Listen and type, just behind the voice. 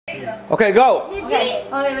Okay, go. Okay,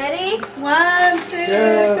 ready? 1, 2,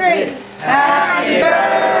 3. Happy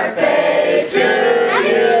birthday to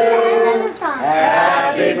you.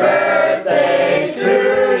 Happy birthday to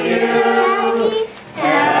you.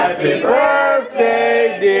 Happy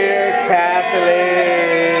birthday, dear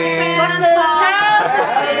Kathleen.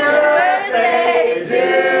 Happy birthday to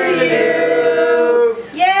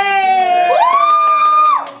you. Yay!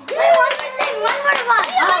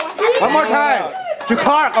 One more time. To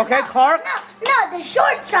Clark, okay, Clark? No, the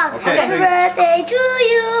short song. Okay. Happy birthday to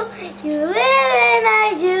you. You really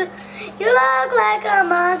nice you. You look like a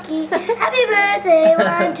monkey. Happy birthday,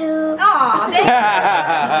 1, 2. Aw,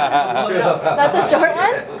 that's a short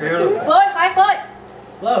one? Beautiful. Foot, 5 foot.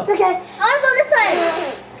 Okay, I want to go this way.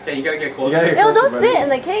 Okay, you gotta get closer. Ew, don't spit in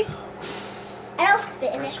the cake. I don't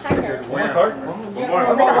spit in this part though. One more card? One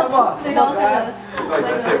more. They don't have It's like,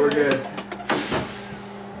 that's it, we're good.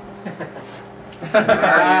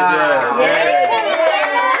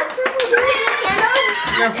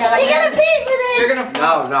 You're gonna pay for this.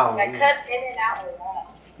 No. I cut in and out a lot.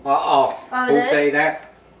 Uh-oh. Who really? say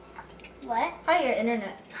that? What? Probably your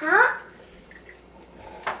internet. Huh?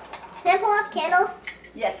 Can I pull off candles?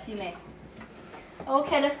 Yes, you may.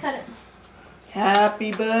 Okay, let's cut it.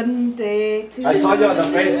 Happy birthday to you. I saw you on the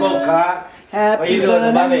Facebook, huh? Happy What are you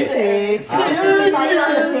doing, Bobby? birthday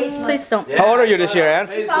to Please don't. How old are you this year, Ann?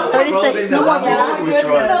 36. Which one?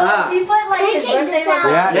 He's put like his Can I birthday take this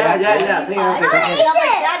out? Yeah. Think And I'm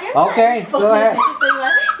like, Dad, you're Okay, go ahead.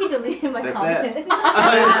 He deleted my That's comment. it.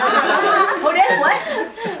 Who did? What?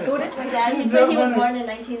 Who did? My dad. He said he was born in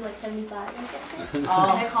 1975. And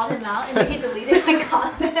I called him out, and then he deleted my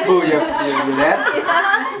comment. Who, your dad?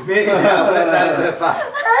 Me? That's a fact.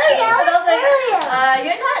 Oh, And yeah, I was like, earlier.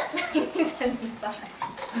 you're not 1975.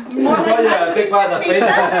 I saw you on Facebook on the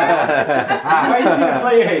Facebook.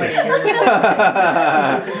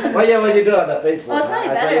 What you do on the Facebook? Well, it's probably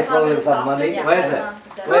I saw better you if I'm following with some softer. money. Yeah, Where is it?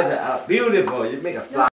 it's better. Where is it? Beautiful. You make a flower.